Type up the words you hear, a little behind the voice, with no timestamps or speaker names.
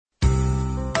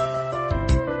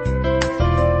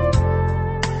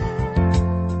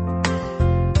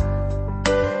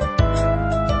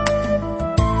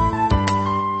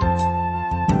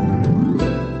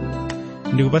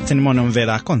ndikupatseni moni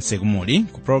omvera konse kumuli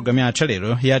ku programu yathu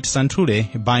lero ya tisanthule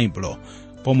baibulo,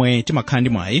 pomwe timakhala ndi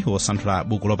mwayi wosanthula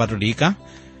buku lopatulika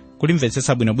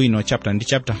kulimvetsetsa bwinobwino chapter ndi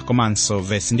chapter komanso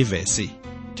vesi ndi vesi.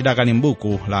 Tidakali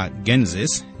m'buku la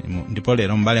Genesis, ndipo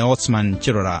lero m'bale Otsman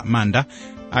Chirola Manda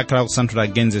akhala kusanthula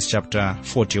Genesis chapter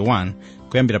 41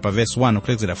 kuyambira pa verse 1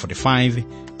 kulekeza 45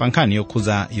 pa nkhani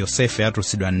yokhuza Yosefe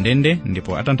atulutsidwa ndende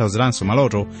ndipo atanthauziranso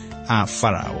maloto a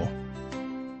Farao.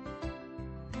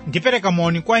 Ndipereka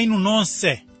moni kwa inu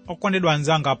nonse okondedwa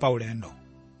anzanga pa ulendo.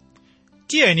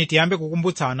 Tiyeni tiyambe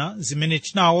kukumbutsana zimene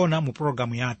tinaona mu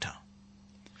programu yatha.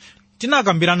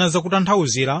 Tinakambirana za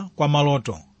kutanthauzira kwa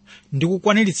maloto ndi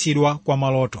kukwaniritsidwa kwa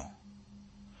maloto.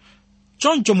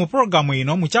 Choncho mu programu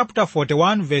ino mu chapter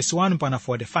 41 verse 1 pana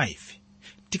 45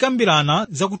 tikambirana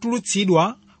za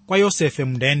kutulutsidwa kwa Yosefe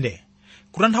mndende,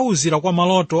 kutanthauzira kwa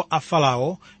maloto a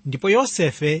Farao, ndipo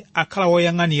Yosefe akhala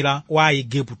woyang'anira wa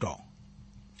Aigupto.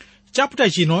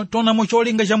 Chapter chino tionamo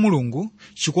cholinga cha Mulungu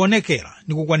chikuonekera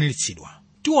ndi kukwaniritsidwa.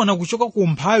 Tiona kuchoka ku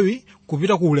umphawi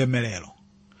kupita ku ulemerero,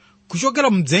 kuchokera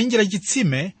mdzenje la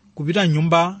chitsime kupita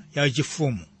nyumba ya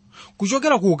chifumu,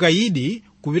 kuchokera ku ukayidi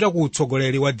kupita ku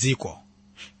utsogoleri wa dziko.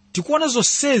 Tikuona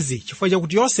zonsezi chifukwa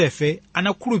chakuti Yosefe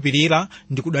anakhulupirira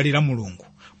ndi kudalira Mulungu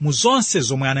mu zonse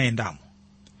zomwe anayendamo.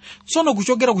 Tsono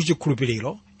kuchokera ku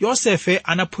chikhulupiriro Yosefe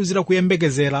anaphunzira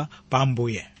kuyembekezera pa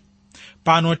Ambuye.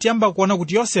 Pano tiyamba kuona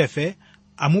kuti Yosefe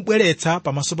amubweretsa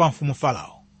pamaso pa mfumu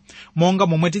Farao, monga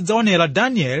momwe tidzaonera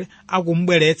Daniel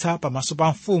akumubweretsa pamaso pa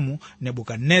mfumu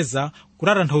Nebukadneza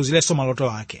kuti atanthauzirenso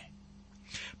maloto ake.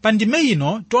 Pa ndime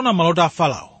ino tiona maloto a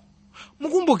Farao.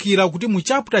 Mukumbukira kuti mu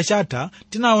chapter chatha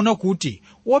tinaona kuti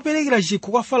woperekera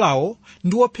chikho kwa Farao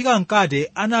ndi wophika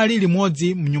mkate anali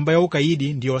limodzi mu nyumba ya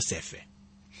ukayidi ndi Yosefe.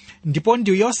 Ndipo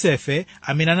ndi Yosefe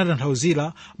amene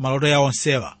anatanthauzira maloto ya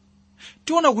onsewa.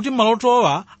 Tiona kuti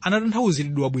malotowa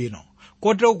anatanthauziridwa bwino,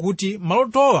 kotero kuti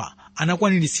malotowa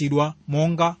anakwaniritsidwa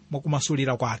monga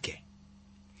mwakumasulira kwake.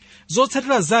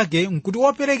 Zotsatira zake nkuti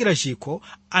woperekera chikho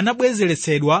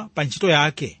anabwezeretsedwa pa ntchito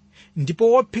yake,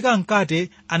 ndipo wophika mkate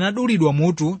anadulidwa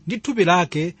mutu ndi thupi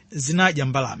lake zinadya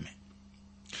mbalame.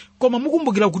 Koma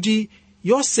mukumbukira kuti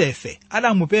Yosefe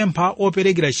adamupempha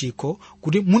woperekera chikho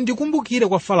kuti mundikumbukire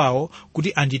kwa Farao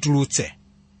kuti anditulutse.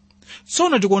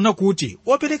 Tsono tikuona kuti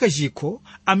wopereka chikho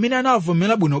amene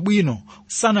anavomera bwinobwino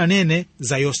sananene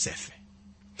za Yosefe.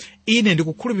 Ine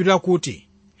ndikukhulupirira kuti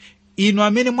inu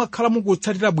amene mwakhala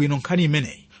mukutsatira bwino nkhani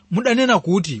imeneyi mudanena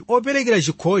kuti woperekera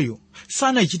chikhoyo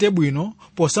sanachite bwino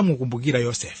posamukumbukira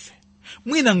Yosefe.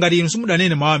 Mwina ngati inu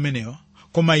simudanene mawu amenewa,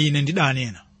 koma ine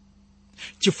ndidanena,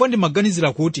 chifukwa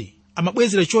ndimaganizira kuti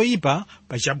amabwezera choyipa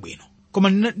pa chabwino. Koma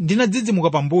ndinadzidzimuka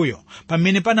pambuyo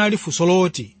pamene panali funso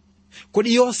loti,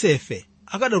 kodi Yosefe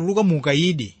akadatuluka mu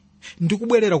ukayidi ndi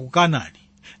kubwerera ku Kanaani,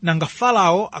 nanga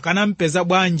Farao akanampeza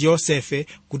bwanji Yosefe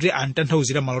kuti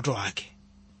antanthauzire maloto ake?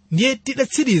 Ndiye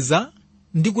tidatsiriza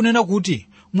ndi kunena kuti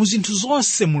mu zinthu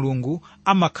zonse Mulungu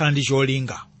amakhala ndi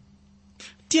cholinga.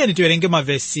 Tiyeni tiwerenge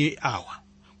mavesi awa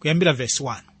kuyambira verse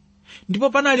 1. Ndipo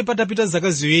panali patapita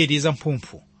zaka ziwiri za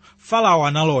mphumphu, Farao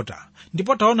analota,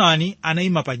 ndipo taonani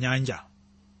anayima pa nyanja.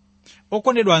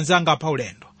 Okondedwa anzanga pa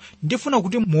ulendo, ndifuna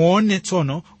kuti muone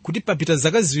tsono kuti papita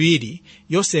zaka ziwiri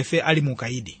Yosefe ali mu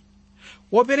ukayidi.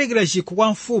 Woperekera chikho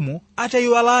kwa mfumu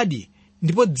atayiwaladi,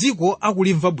 ndipo dziko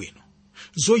akulimva bwino.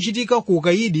 Zochitika ku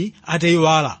ukayidi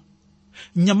atayiwala.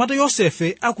 Mnyamata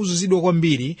Yosefe akuzunzidwa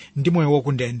kwambiri ndi moyo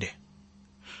wakundende.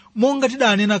 Monga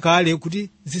tidanena kale kuti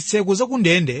zitseko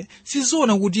zakundende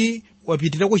sizoona kuti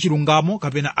wapitirako chilungamo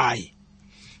kapena ayi.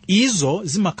 Izo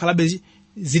zimakhalabe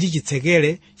zili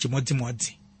chitsekere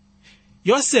chimodzimodzi.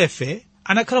 Yosefe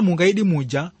anakhala mu ukayidi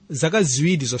muja zaka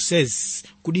ziwiri zonsezi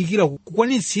kudikira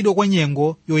kukwaniritsidwa kwa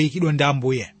nyengo yoyikidwa ndi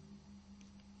Ambuye.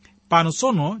 Pano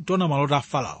tsono tiona maloto a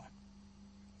Farao.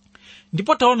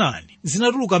 Ndipo taonani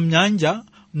zinatuluka mnyanja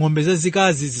ng'ombe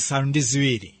zazikazi zisanu ndi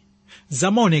ziwiri,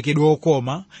 zamaonekedwe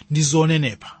okoma ndi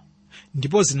zonenepa,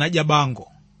 ndipo zinadya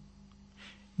bango.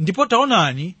 Ndipo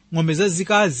taonani ng'ombe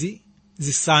zazikazi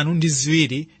zisanu ndi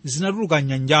ziwiri zinatuluka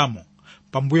m'nyanjamo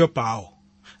pambuyo pawo,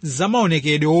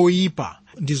 zamaonekedwe oyipa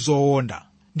ndi zowonda,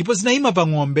 ndipo zinayima pa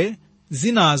ng'ombe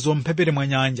zinazo mphepete mwa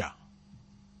nyanja.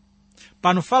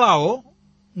 Pano Farao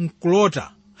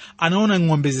mkulota anaona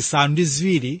ng'ombe zisanu ndi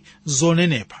ziwiri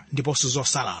zonenepa ndiponso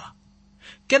zosalala.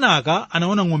 Kenaka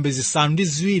anaona ng'ombe zisanu ndi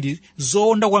ziwiri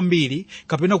zowonda kwambiri,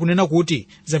 kapena kunena kuti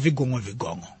za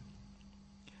vigong'o.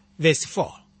 Verse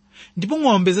 4. Ndipo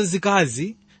ng'ombe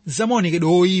zazikazi zamaonekedwe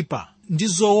oyipa ndi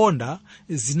zowonda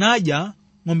zinadya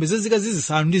ng'ombe zazikazi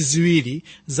zisanu ndi ziwiri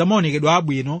zamaonekedwe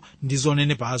abwino ndi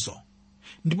zonenepazo.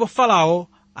 Ndipo Farao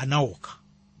anauka.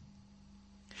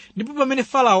 Ndipo pamene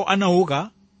Farao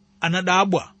anauka,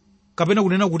 anadabwa, kapena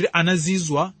kunena kuti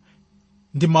anazizwa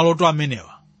ndi maloto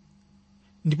amenewa,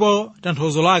 ndipo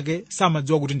tanthauzo lake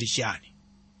samadziwa kuti ndi chiyani.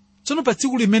 Tsono pa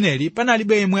tsiku limeneli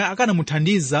panalibe yemwe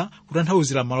akanamuthandiza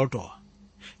kutanthauzira malotowa.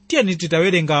 Tiyeni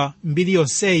titawerenga mbiri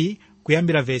yonseyi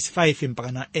kuyambira verse 5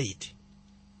 mpaka na 8.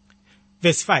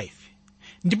 Verse 5: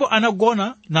 ndipo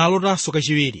anagona nalotanso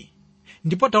kachiwiri,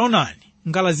 ndipo taonani,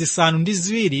 ngala zisanu ndi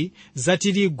ziwiri za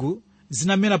tirigu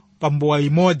zinamera pa mbowa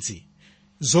imodzi,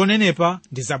 zonenepa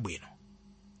ndi zabwino.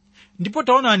 Ndipo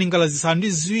taonani, ngala zisanu ndi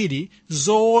ziwiri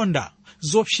zowonda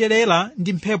zopserera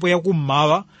ndi mphepo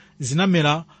yakummawa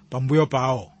zinamera pambuyo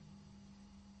pawo.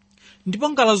 Ndipo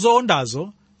ngala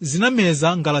zowondazo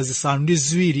zinameza ngala zisanu ndi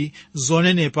ziwiri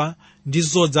zonenepa ndi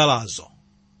zodzalazo.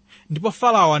 Ndipo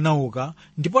Farao anauka,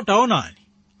 ndipo taonani,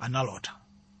 analota.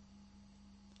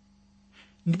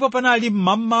 Ndipo panali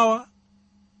mmamawa,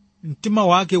 mtima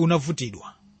wake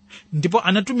unavutidwa, ndipo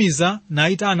anatumiza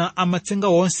nayitana amatsenga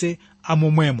onse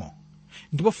amomwemo.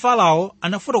 Ndipo Farao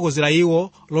anafotokozera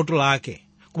iwo loto lake,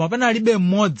 koma panalibe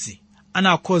mmodzi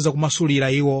anakhoza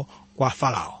kumasulira iwo kwa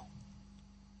Farao.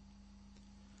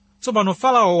 Tsopano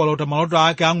Farao walota maloto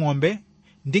ake ang'ombe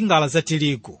ndi ngala za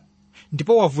tirigu,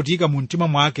 ndipo wavutika mu mtima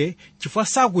mwake chifukwa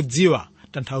sakudziwa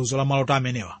tanthauzo la maloto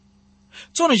amenewa.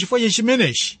 Tsono chifukwa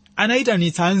chimenechi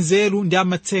anayitanitsa anzeru ndi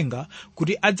amatsenga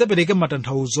kuti adzapereke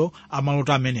matanthauzo a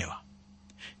maloto amenewa.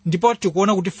 Ndipo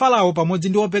tikuona kuti Farao pamodzi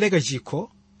ndi wopereka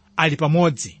chikho ali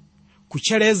pamodzi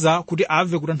kutchereza kuti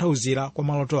amve kutanthauzira kwa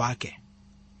maloto ake.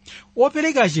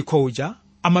 Wopereka chikho uja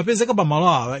amapezeka pamalo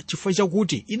awa chifukwa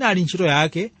chakuti inali ntchito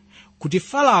yake kuti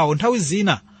Farao nthawi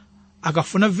zina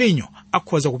akafuna vinyo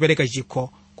akhoza kupereka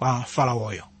chikho kwa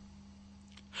Faraoyo.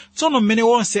 Tsono mmene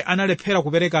wonse analephera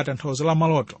kupereka tanthauzo la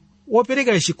maloto,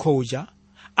 wopereka chikho uja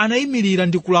anayimirira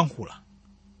ndi kulankhula.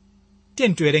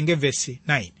 Tiyeni tiwerenge verse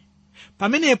 9.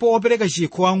 Pamenepo wopereka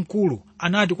chikho wamkulu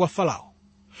anati kwa Farao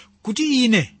kuti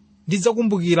ine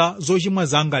ndidzakumbukira zochimwa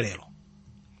zanga lero.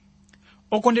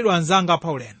 Okondedwa anzanga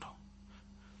pa ulendo,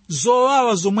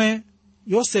 zowawa zomwe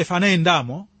Yosefe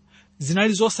anayendamo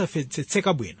zinali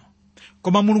zosafetsetseka bwino,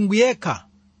 koma Mulungu yekha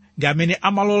ndi amene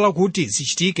amalola kuti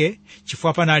zichitike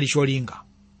chifukwa panali cholinga.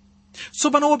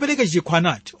 Tsopano wopereka chikho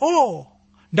anati,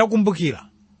 ndakumbukira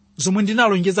zomwe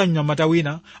ndinalonjeza mnyamata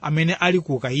wina amene ali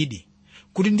ku ukaidi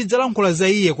kuti ndidzalankhula za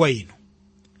iye kwa inu.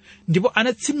 Ndipo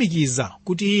anatsimikiza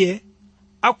kuti iye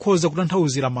akhoza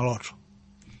kutanthauzira maloto.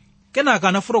 Kenaka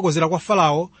anafotokozera kwa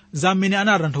Farao za amene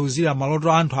anatanthauzira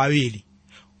maloto a anthu awiri,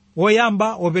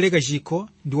 woyamba wopereka chikho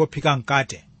ndi wophika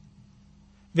mkate.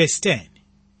 Verse 10: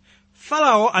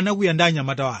 Farao anakwiya ndi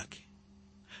anyamata wake,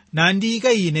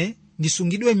 nandiyika ine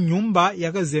ndisungidwe m'nyumba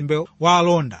ya kazembe wa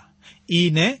alonda,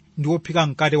 ine ndi wophika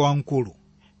mkate wamkulu.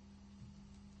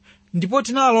 Ndipo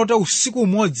tinalota usiku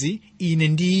umodzi, ine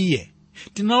ndi iye,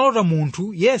 tinalota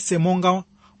munthu yese monga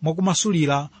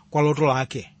mwakumasulira kwa loto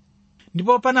lake.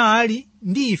 Ndipo panali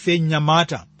ndi ife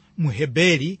mnyamata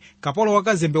Mheberi, kapolo wa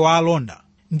kazembe wa alonda,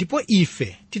 ndipo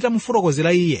ife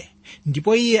titamufotokozera iye,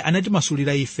 ndipo iye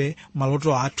anatimasulira ife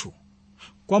maloto athu.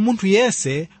 Kwa munthu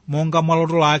yese monga mwa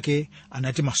loto lake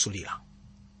anatimasulira.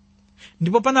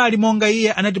 Ndipo panali monga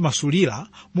iye anatimasulira,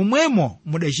 momwemo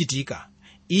mudachitika.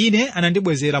 Ine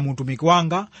anandibwezera mtumiki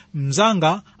wanga,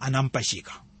 mnzanga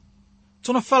anampachika.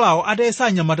 Tsono Farao atayesa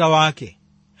anyamata wake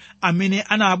amene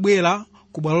anabwera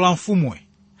ku bwalo la mfumuwe,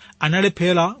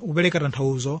 analephera kupereka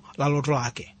tanthauzo la loto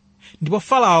lake. Ndipo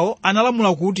Farao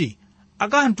analamula kuti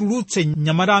akantulutse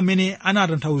mnyamata amene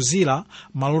anatanthauzira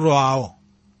maloto awo,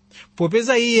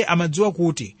 popeza iye amadziwa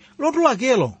kuti loto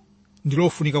lakelo ndi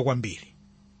lofunika kwambiri,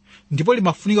 ndipo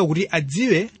limafunika kuti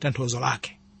adziwe tanthauzo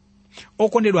lake.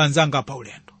 Okondedwa anzanga pa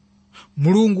ulendo,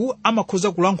 Mulungu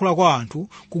amakhoza kulankhula kwa anthu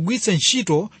kugwiritsa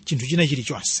ntchito chinthu china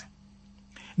chilichonse.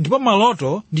 Ndipo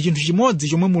maloto ndi chinthu chimodzi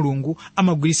chomwe Mulungu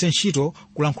amagwiritsa ntchito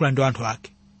kulankhula ndi anthu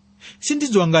ake.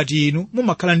 Sindidziwa ngati inu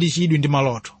mumakhala ndi chidwi ndi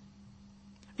maloto.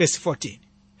 Verse 14: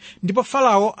 ndipo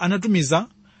Farao anatumiza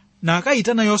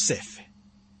nakayitana Yosefe,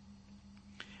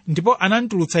 ndipo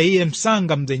anamtulutsa iye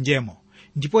msanga mdzenjemo,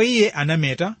 ndipo iye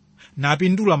anameta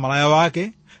napindula malaya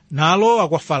wake nalowa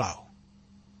kwa Farao.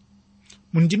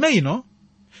 Mundime ino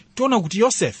tiona kuti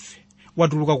Yosefe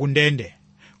watuluka ku ndende,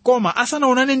 koma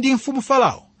asanaonane ndi mfumu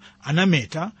Farao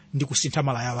anameta ndi kusintha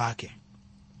malaya wake.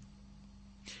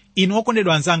 Inu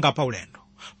okondedwa anzanga pa ulendo,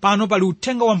 pano pali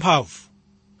uthenga wamphamvu.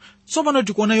 Tsopano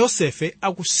tikuona Yosefe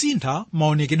akusintha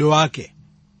maonekedwe ake,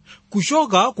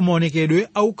 kuchoka ku maonekedwe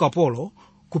a ukapolo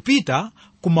kupita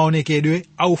ku maonekedwe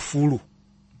a ufulu.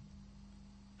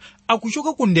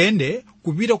 Akuchoka ku ndende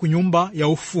kupita ku nyumba ya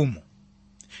ufumu.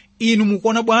 Inu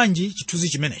mukuona bwanji chithunzi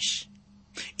chimenechi?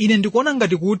 ine ndikuona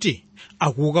ngati kuti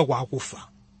akuuka kwa akufa.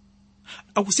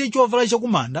 Akusiya chovala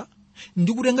chakumanda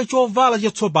ndi kutenga chovala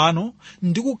chatsopano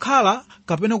ndi kukhala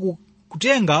kapena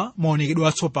kutenga maonekedwe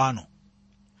atsopano.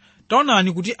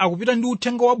 Taonani kuti akupita ndi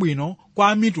uthenga wabwino kwa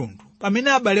amitundu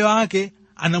pamene abale ake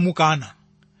anamukana.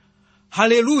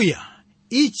 Haleluya!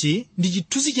 Ichi ndi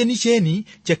chithunzi chenicheni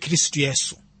cha Khristu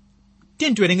Yesu.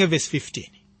 Tiwerenge verse 15.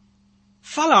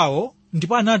 Farao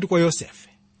ndipo anati kwa Yosefe,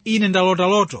 ine ndalota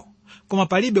loto, koma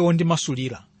palibe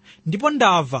wondimasulira. Ndipo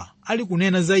ndamva ali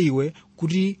kunena za iwe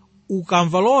kuti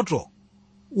ukamva loto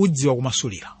udziwa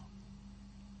kumasulira.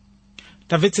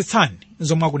 Tamvetsetsani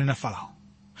zomwe akunena Farao.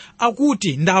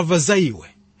 Akuti ndamva za iwe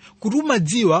kuti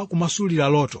umadziwa kumasulira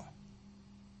loto.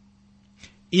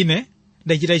 Ine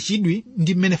ndachita chidwi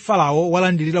ndi mmene Farao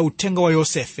walandirira uthenga wa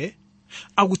Yosefe,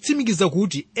 akutsimikiza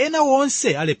kuti ena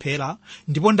wonse alephera,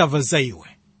 ndipo ndamva za iwe.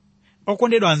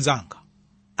 Okondedwa anzanga,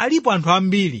 alipo anthu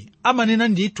ambiri amanena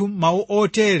ndithu mawu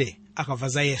otere akamva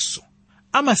za Yesu.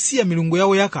 Amasiya milungu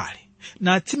yawo yakale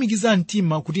na atsimikiza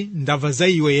mtima kuti ndamva za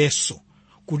iwe Yesu,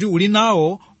 kuti uli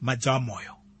nawo madzi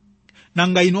amoyo.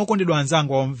 Nanga inu okondedwa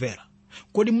anzanga omvera,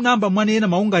 kodi munamba mwanena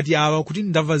mawu ngati awa kuti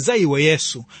ndamva za iwe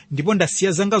Yesu ndipo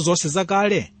ndasiya zanga zonse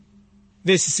zakale?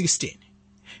 Verse 16.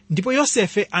 Ndipo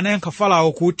Yosefe anayankha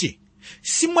Farao kuti,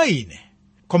 si mwa ine,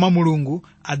 koma Mulungu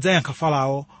adzayankha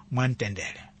Farao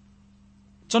mwamtendere.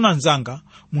 Tsono anzanga,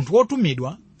 munthu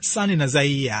wotumidwa sanena za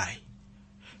iye ayi,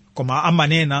 koma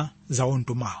amanena za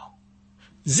ontumawo.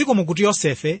 Zikomo kuti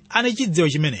Yosefe anachidziwa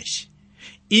chimenechi.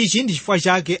 Ichi ndi chifukwa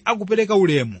chake akupereka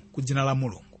ulemu ku dzina la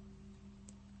Mulungu.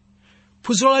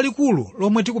 Phunziro lalikulu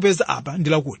lomwe tikupeza apa ndi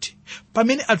lakuti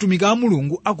pamene atumiki a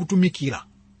Mulungu akutumikira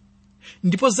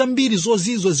ndipo zambiri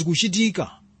zozizwa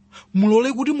zikuchitika,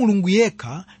 mulole kuti Mulungu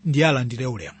yekha ndiye alandire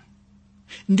ulemu.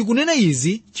 Ndikunena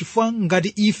izi chifukwa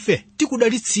ngati ife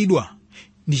tikudalitsidwa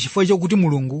ndi chifukwa chakuti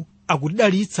Mulungu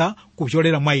akutidalitsa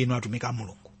kupyolera mwa inu atumiki a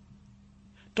Mulungu.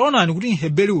 Taonani kuti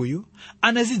Mheberi uyu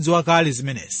anazidziwa kale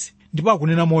zimenezi, ndipo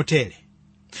akunena motere,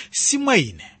 si mwa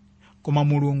ine, koma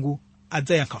Mulungu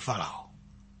adzayankha Farao.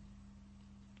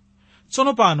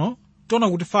 Tsono pano tiona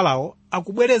kuti Farao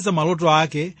akubwereza maloto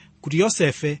ake kuti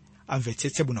Yosefe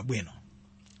amvetsetse bwinobwino.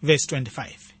 Verse 25.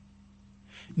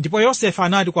 Ndipo Yosefe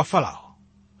anati kwa Farao,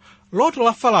 loto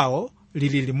la Farao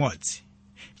lili limodzi.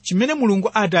 Chimene Mulungu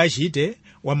ati achite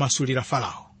wamasulira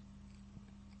Farao.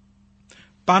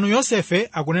 Pano Yosefe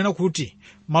akunena kuti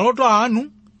maloto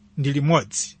anu ndi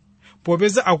limodzi,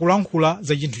 popeza akulankhula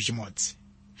za chinthu chimodzi.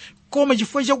 Koma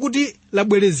chifukwa chakuti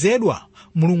labwerezedwa,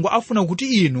 Mulungu afuna kuti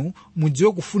inu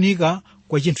mudziwe kufunika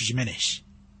kwa chinthu chimenechi.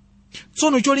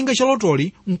 Tsono cholinga cha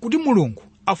lotoli nkuti Mulungu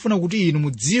afuna kuti inu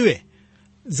mudziwe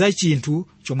za chinthu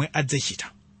chomwe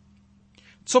adzachita.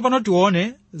 Tsopano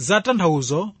tione za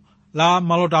tanthauzo la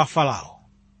maloto a Farao.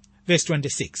 Verse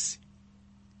 26.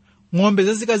 Ng'ombe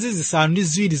zazikazi zisanu ndi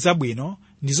ziwiri zabwino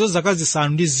ndizo zaka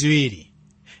zisanu ndi ziwiri,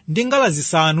 ndi ngala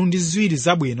zisanu ndi ziwiri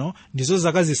zabwino ndizo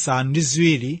zaka zisanu ndi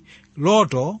ziwiri,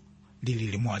 loto lili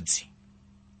limodzi.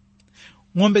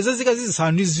 Ng'ombe zazikazi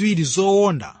zisanu ndi ziwiri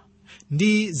zowonda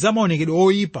ndi zamaonekedwe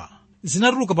oyipa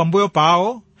zinatuluka pambuyo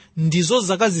pawo, ndizo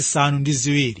zaka zisanu ndi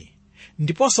ziwiri,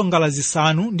 ndiponso ngala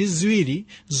zisanu ndi ziwiri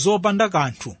zopanda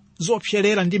kanthu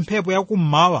zopserera ndi mphepo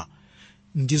yakummawa,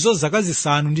 ndizo zaka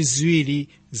zisanu ndi ziwiri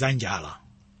za njala.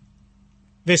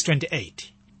 Verse 28.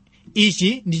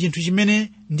 Ichi ndi chinthu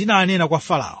chimene ndinanena kwa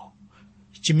Farao,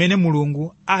 chimene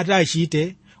Mulungu ati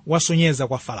achite wasonyeza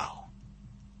kwa Farao.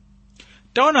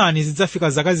 Taonani zidzafika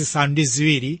zaka zisanu ndi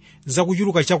ziwiri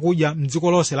zakuchuluka chakudya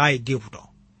m'dziko lonse la Igupto,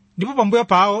 ndipo pambuyo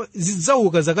pawo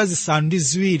zidzauka zaka zisanu ndi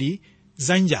ziwiri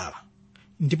za njala,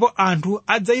 ndipo anthu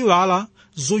adzayiwala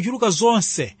zochuluka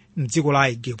zonse m'dziko la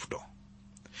Igupto.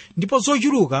 Ndipo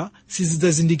zochuluka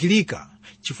sizidzazindikirika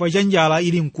chifukwa cha njala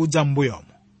ili mkudza m'mbuyomo,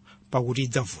 pakuti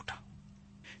idzavuta.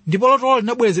 Ndipo lotolo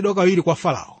linabwerezedwa kawiri kwa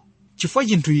Farao, chifukwa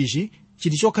chinthu ichi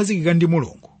chili chokhazikika ndi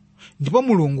Mulungu, ndipo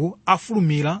Mulungu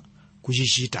afulumira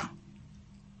kuchichita.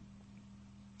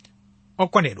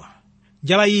 Okondedwa,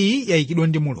 njala iyi yayikidwa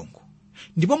ndi Mulungu,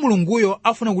 ndipo Mulunguyo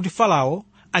afuna kuti Farao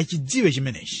achidziwe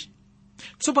chimenechi.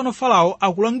 Tsopano Farao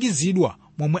akulangizidwa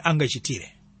momwe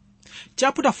angachitire.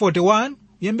 Chapter 41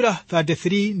 kuyambira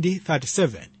 33 ndi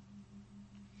 37.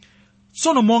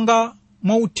 Tsono monga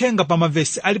mwauthenga pa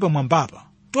mavesi ali pamwambapa,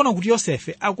 tiona kuti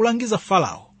Yosefe akulangiza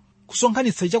Farao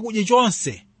kusonkhanitsa chakudya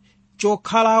chonse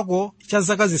chokhalako cha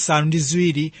zaka zisanu ndi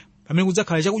ziwiri pamene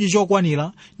kudzakhala chakudya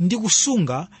chokwanira ndi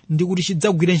kusunga, ndi kuti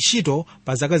chidzagwire ntchito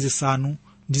pa zaka zisanu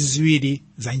ndi ziwiri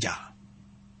za njala.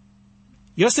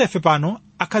 Yosefe pano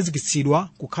akhazikitsidwa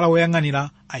kukhala woyang'anira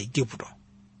Aigupto.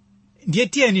 Ndiye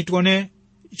tiyeni tione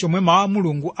chomwe mawu a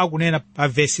Mulungu akunena pa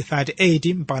vesi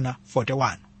 38 mpaka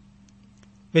 41.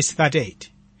 Vesi 38.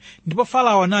 Ndipo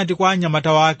Farao anati kwa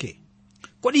anyamata wake,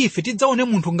 kodi ife tidzaone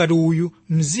munthu ngati uyu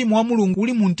mzimu wa Mulungu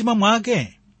uli mu mtima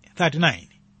mwake? 39.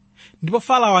 Ndipo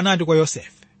Farao anati kwa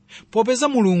Yosefe, popeza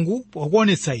Mulungu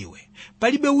wakuonetsa iwe,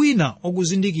 palibe wina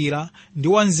okuzindikira ndi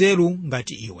wanzeru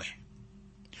ngati iwe.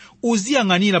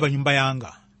 Uziyang'anira pa nyumba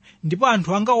yanga, ndipo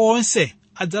anthu anga onse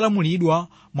adzalamulidwa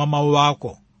mwa mawu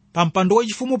ako. Pa mpando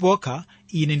wachifumu pokha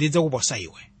ine ndidzakuposa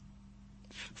iwe.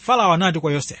 Farao anati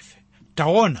kwa Yosefe,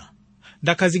 taona,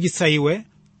 ndakhazikitsa iwe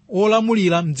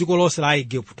olamulira m'dziko lonse la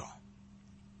Igupto.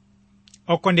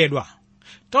 Okondedwa,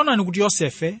 taonani kuti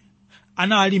Yosefe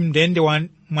anali mndende wa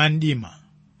mwandima,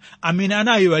 amene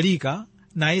anayiwalika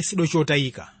nayesedwa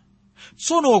chotayika.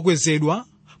 Tsono wakwezedwa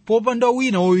popanda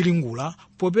wina wowiringula,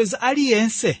 popeza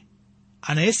aliyense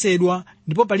anayesedwa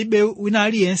ndipo palibe wina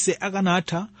aliyense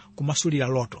akanatha kumasulira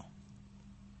loto.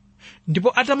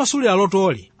 Ndipo atamasulira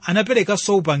lotoli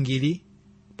anaperekanso upangiri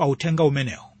pa uthenga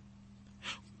umenewo.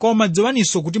 Koma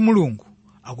dziwaninso kuti Mulungu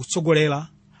akutsogolera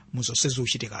mu zonse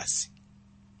zochitikazi.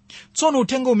 Tsono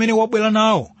uthenga umene wabwera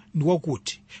nawo ndi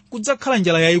wakuti kudzakhala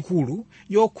njala yayikulu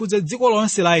yokhudza dziko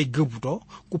lonse la Igupto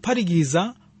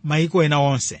kuphatikiza mayiko ena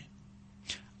onse.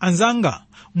 Anzanga,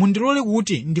 mundilole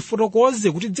kuti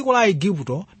ndifotokoze kuti dziko la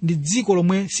Igupto ndi dziko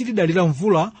lomwe silidalira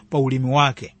mvula pa ulimi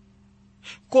wake,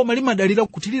 koma limadalira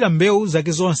kuthirira mbewu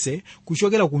zake zonse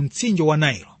kuchokera ku mtsinje wa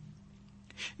Nailo.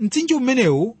 Mtsinje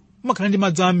umenewu umakhala ndi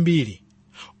madzi ambiri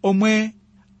omwe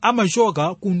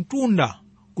amachoka ku mtunda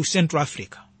ku Central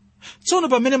Africa. Tsono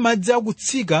pamene madzi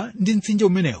akutsika ndi mtsinje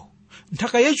umenewu,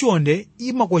 nthaka yachonde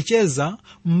imakocheza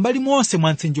m'mbali monse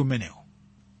mwa mtsinje umenewu.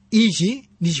 Ichi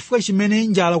ndi chifukwa chimene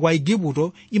njala kwa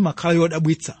Igupto imakhala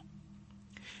yodabwitsa.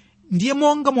 Ndiye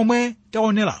monga momwe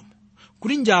taoneramo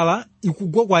kuti njala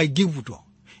ikugwa kwa Igupto,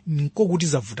 nkokuti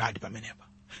zavutadi pamenepa.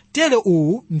 Tere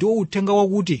uwu ndiwo uthenga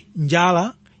wakuti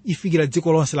njala ifikira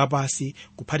dziko lonse lapansi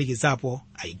kuphatikizapo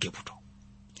Aigupto.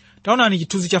 Taonani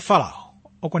chithunzi cha Farao,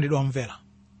 okondedwa omvera,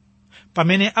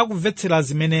 pamene akumvetsera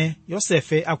zimene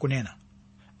Yosefe akunena.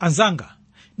 Anzanga,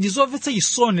 ndi zomvetsa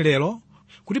chisoni lero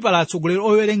kuti pali atsogoleri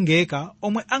owerengeka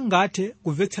omwe angathe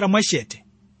kumvetsera mwachete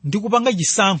ndi kupanga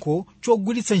chisankho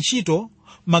chogwiritsa ntchito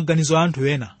maganizo a anthu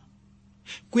ena.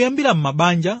 Kuyambira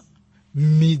m'mabanja,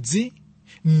 m'midzi,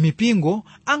 m'mipingo,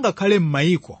 angakhale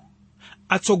m'mayiko,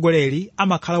 atsogoleri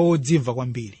amakhala wodzimva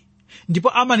kwambiri, ndipo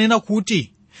amanena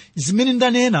kuti zimene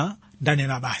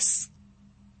ndanena basi.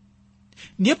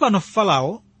 Ndiye pano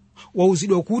Farao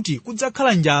wauzidwa kuti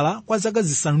kudzakhala njala kwa zaka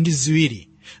zisanu ndi ziwiri,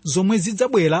 zomwe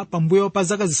zidzabwera pambuyo pa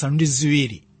zaka zisanu ndi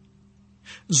ziwiri,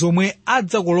 zomwe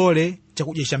adzakolole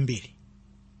chakudya chambiri.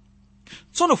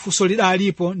 Tsono funso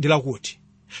lidalipo ndi lakuti,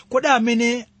 kodi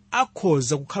amene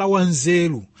akhoza kukhala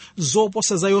wanzeru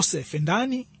zoposa za Yosefe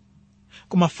ndani?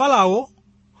 Koma Farao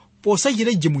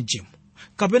posachita jimujimu,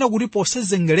 kapena kuti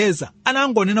posazengereza,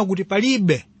 anangonena kuti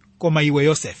palibe koma iwe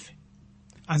Yosefe.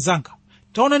 Anzanga,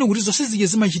 taonani kuti zonse zije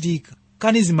zimachitika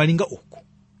kani zimalinga uku.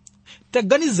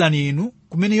 Taganizani inu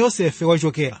kumene Yosefe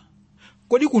wachokera.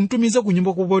 Kodi kuntumiza ku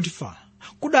nyumba kwa Potifara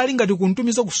kudali ngati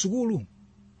kuntumiza ku sukulu?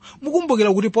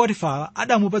 Mukumbukira kuti Potifara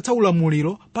adamupatsa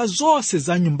ulamuliro pa zonse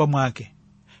za nyumba mwake,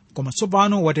 koma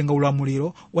tsopano watenga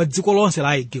ulamuliro wa dziko lonse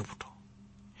la Igupto.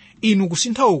 Inu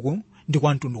kusintha uku ndi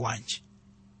kwa mtundu wanji?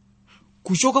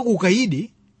 Kuchoka ku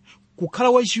ukayidi kukhala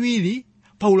wachiwiri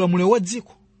pa ulamuliro wa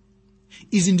dziko.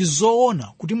 Izi ndi zoona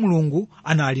kuti Mulungu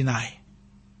anali naye.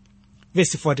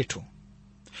 Verse 42.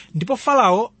 Ndipo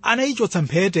Farao anayichotsa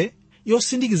mphete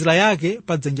yosindikizira yake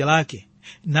pa dzanja lake,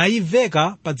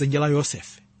 nayiveka pa dzanja la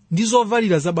Yosefe, ndi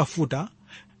zovalira zabafuta,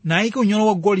 nayika unyolo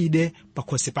wa golide pa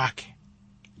khosi pake.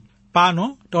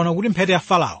 Pano taona kuti mphete ya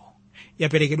Farao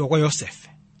yaperekedwa kwa Yosefe.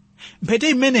 Mphete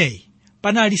imeneyi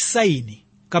panali saini,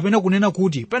 kapena kunena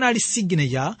kuti panali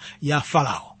signature ya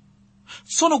Farao.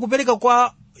 Tsono kupereka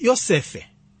kwa Yosefe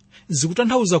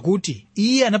zikutanthauza kuti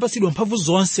iye anapatsidwa mphamvu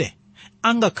zonse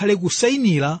angakhale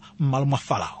kusayinira m'malo mwa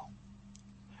Farao.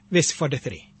 Verse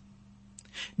 43.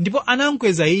 Ndipo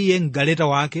anamkweza iye mgaleta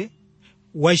wake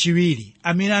wachiwiri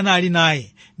amene anali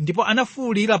naye, ndipo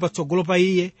anafuwulira patsogolo pa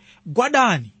iye,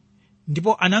 gwadani,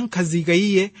 ndipo anamkhazika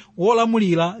iye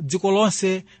wolamulira dziko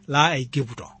lonse la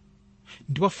Igupto.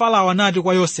 Ndipo Farao anati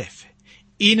kwa Yosefe,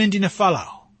 ine ndine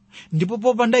Farao, ndipo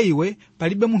popanda iwe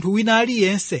palibe munthu wina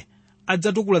aliyense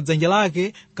adzatukula dzanja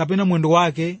lake kapena mwendo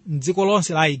wake m'dziko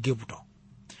lonse la Igupto.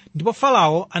 Ndipo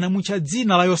Farao anamutcha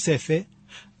dzina la Yosefe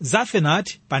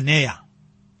Zafenati Paneya.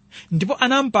 Ndipo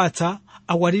anampatsa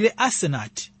akwatire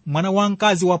Asenati, mwana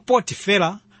wamkazi wa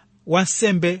Potifera,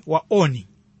 wansembe wa Oni.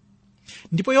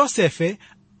 Ndipo Yosefe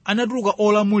anatuluka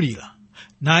olamulira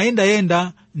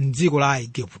nayendayenda m'dziko la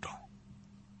Aigupto.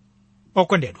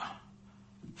 Okondedwa,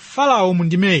 Farao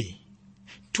mundimeyi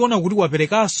tiona kuti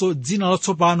waperekanso dzina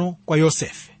latsopano kwa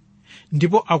Yosefe,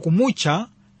 ndipo akumutcha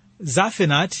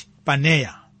Zafenati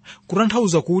Paneya,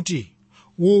 kutanthauza kuti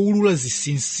wowulula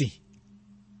zinsinsi.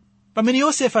 Pamene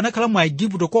Yosefe anakhala mu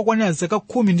Aigupto kokwanira zaka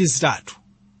 13,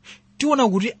 tiona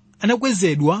kuti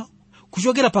anakwezedwa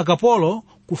kuchokera pa kapolo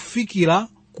kufikira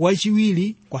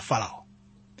kuwachiwiri kwa Farao.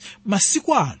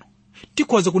 Masiku ano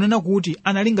tikhoza kunena kuti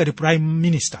anali ngati prime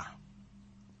minister.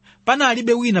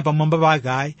 Panalibe wina pamwamba pake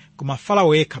ayi koma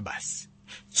Farao yekha basi.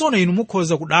 Tsono inu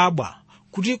mukhoza kudabwa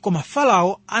kuti koma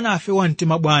Farao anafewa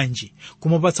mtima bwanji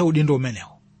kumupatsa udindo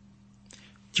umenewo.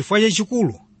 Chifukwa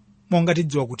chachikulu monga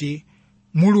tidziwa kuti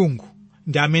Mulungu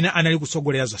ndi amene anali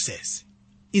kutsogolera zonsezi.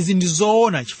 Izi ndi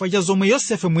zoona chifukwa cha zomwe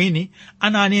Yosefe mwini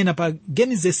ananena pa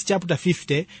Genesis chapter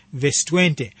 50 verse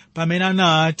 20 pamene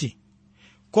anati,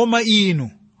 koma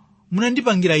inu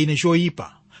munandipangira ine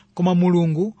choyipa, koma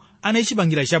Mulungu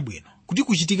anachipangira chabwino kuti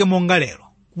kuchitike monga lero,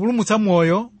 kupulumutsa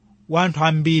moyo wa anthu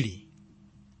ambiri.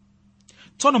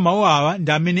 Tsono mawu awa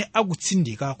ndi amene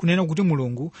akutsindika kunena kuti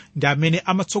Mulungu ndi amene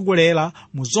amatsogolera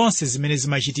mu zonse zimene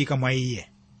zimachitika mwa iye.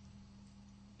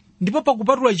 Ndipo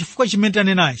pakupatula chifukwa chimene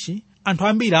tanenachi, anthu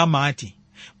ambiri amati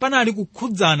panali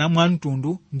kukhudzana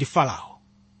mwamtundu ndi Farao.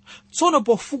 Tsono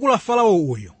pofukula Farao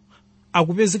uyu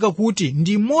akupezeka kuti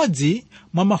ndi mmodzi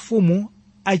mwa mafumu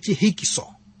a Chihikiso.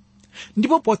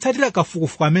 Ndipo potsatira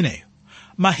kafukufuku ameneyo,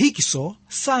 Mahikiso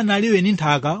sanaliwe ni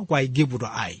nthaka kwa Aigupto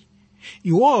ayi.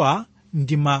 Iwowa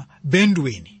ndi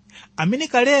Mabeduini amene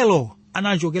kalelo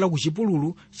anachokera ku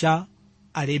chipululu cha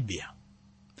Arabia.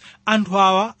 Anthu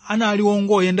awa anali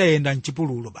ongoyendayenda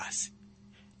mchipululu basi.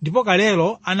 Ndipo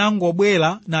kalelo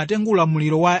anangobwera natenga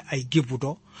ulamuliro wa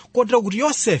Aigupto, kotero kuti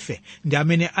Yosefe ndi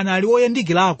amene anali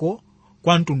oyandikirako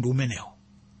kwa mtundu umenewo.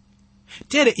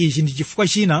 Tere ichi ndi chifukwa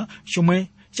china chomwe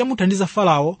chamuthandiza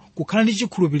Farao kukhala ndi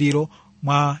chikhulupiriro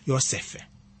mwa Yosefe.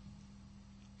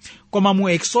 Koma mu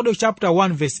Exodus chapter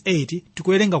 1 verse 8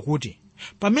 tikuwerenga kuti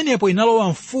pamenepo inalowa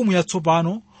mfumu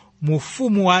yatsopano mu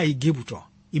ufumu wa Aigupto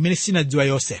imene sinadziwa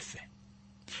Yosefe.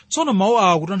 Tsono mawu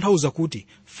awa kutanthauza kuti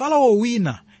Farao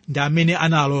wina ndi amene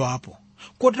analowapo,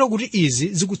 kotero kuti izi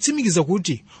zikutsimikiza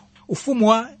kuti ufumu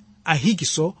wa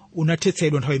Ahikiso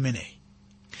unathetsedwa nthawi imeneyi.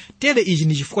 Tere ichi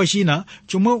ndi chifukwa china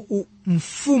chomwe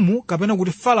mfumu kapena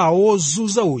kuti Farao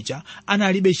wozunza uja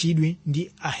analibe chidwi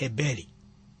ndi Aheberi.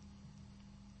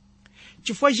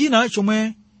 Chifukwa china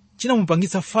chomwe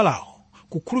chinamupangitsa Farao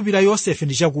kukhulupirira Yosefe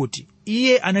ndi chakuti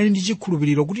iye anali ndi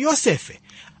chikhulupiriro kuti Yosefe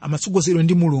amatsogozedwa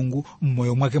ndi Mulungu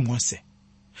m'moyo mwake monse.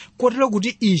 Kotero kuti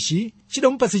ichi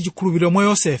chidamupatsa chikhulupiriro mwa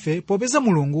Yosefe popeza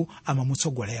Mulungu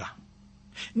amamutsogolera.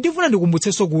 Ndifuna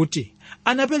ndikumbutsenso kuti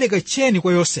anapereka cheni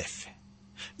kwa Yosefe,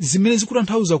 zimene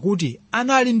zikutanthauza kuti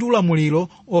anali ndi ulamuliro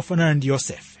ofanana ndi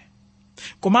Yosefe.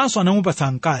 Komanso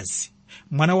anamupatsa mkazi,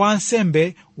 mwana wa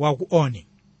ansembe wa ku Oni.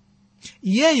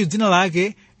 Iyeyu dzina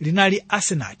lake linali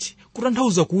Asenati,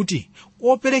 kutanthauza kuti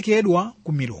operekedwa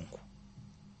ku milungu.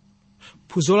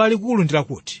 Phunziro lalikulu ndi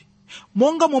lakuti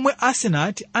monga momwe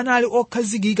Asenati anali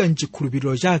okhazikika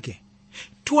mchikhulupiriro chake,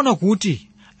 tiona kuti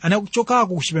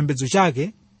anakuchokako ku chipembedzo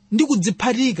chake ndi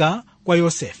kudziphatika kwa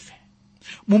Yosefe.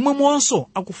 Momwemonso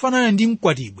akufanana ndi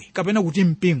mkwatibwi kapena kuti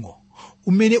mpingo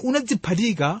umene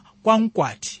unadziphatika kwa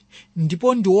mkwati,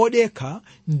 ndipo ndi wodekha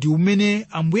ndi umene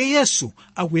Ambuye Yesu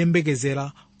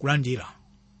akuyembekezera kulandira.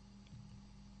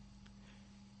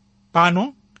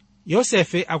 Pano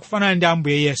Yosefe akufanana ndi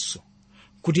Ambuye Yesu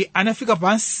kuti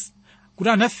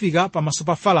anafika pamaso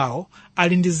pa Farao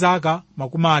ali ndi zaka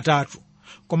 30,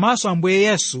 komanso Ambuye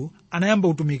Yesu anayamba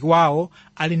utumiki wawo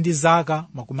ali ndi zaka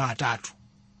 30.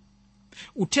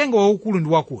 Uthenga waukulu ndi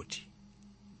wakuti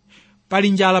pali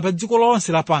njala pa dziko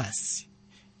lonse lapansi,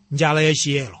 njala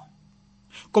yachiyero.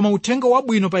 Koma uthenga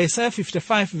wabwino pa Yesaya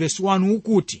 55 verse 1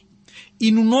 ukuti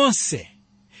inu nonse,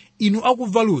 inu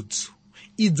akumva ludzu,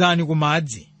 idzani ku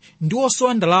madzi, ndi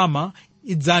osowa ndalama,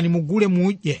 idzani mugule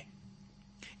mudye.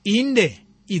 Inde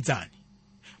idzani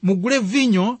mugule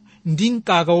vinyo ndi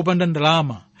mkaka wopanda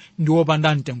ndalama ndi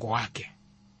wopanda mtengo wake.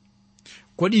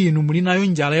 Kodi inu muli nayo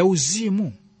njala ya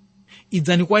uzimu?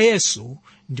 Idzani kwa Yesu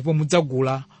ndipo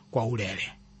mudzagula kwa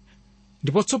ulere.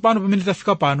 Ndipo tsopano pamene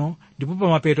tafika pano ndipo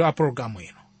pamapeto a programu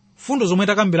ino, fundo zomwe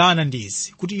takambirana ndi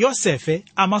izi: kuti Yosefe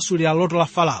amasulira loto la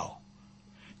Farao.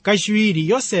 Kachiwiri,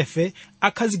 Yosefe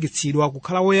akhazikitsidwa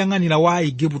kukhala woyang'anira wa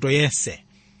Aigupto yense.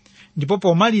 Ndipo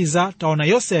pomaliza taona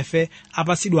Yosefe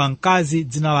apatsidwa mkazi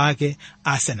dzina lake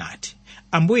Asenati.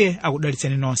 Ambuye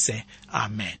akudalitseni nonse.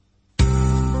 Amen.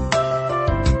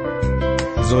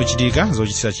 Zochitika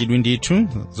zochititsa chidwi ndithu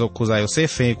zokhuza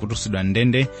Yosefe kutusidwa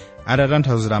ndende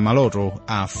atatanthauzira maloto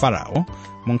a Farao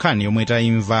mu nkhani yomwe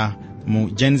taimva mu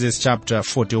Genesis chapter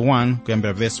 41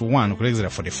 kuyambira verse 1 kulekezera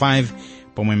 45,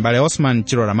 pomwe mbale Osman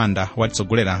Chiro Ramanda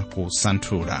watitsogolera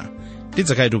kusanthula.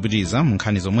 Tidzakhale tikupitiriza mu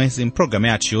nkhani zomwezi mpulogalamu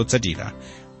yathu yotsatira,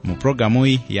 mu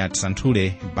pulogalamuyi ya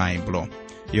Tisanthule Baibulo,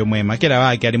 yomwe makera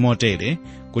ake ali motere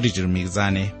kuti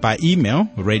tilumikizane pa email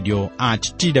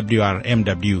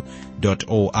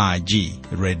radio@twrmw.org,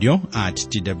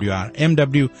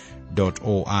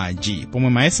 radio@twrmw.org, pomwe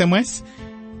ma SMS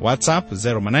WhatsApp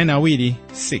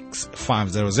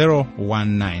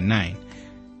 0manayinawiri6500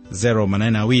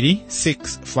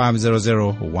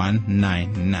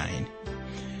 0manayinawiri6500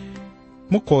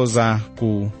 mukhoza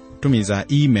kutumiza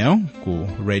email ku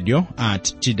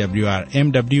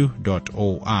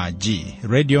radio@twrmw.org,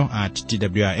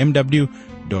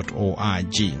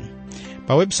 radio@twrmw.org.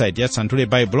 pa website ya Tisanthule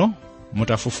Baibulo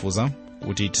mutafufuza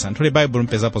kuti Tisanthule Baibulo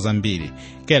mpezapo zambiri.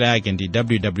 Kera yake ndi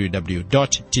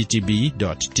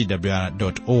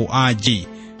www.ttb.twr.org,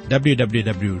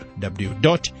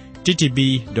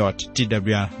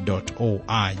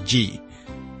 www.ttb.twr.org.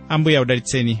 Ambuye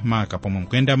audalitseni maka pomwe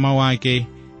mkuyenda mawu ake.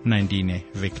 Mna ndine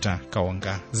Victor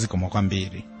Kaonga. Zikomo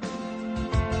kwambiri.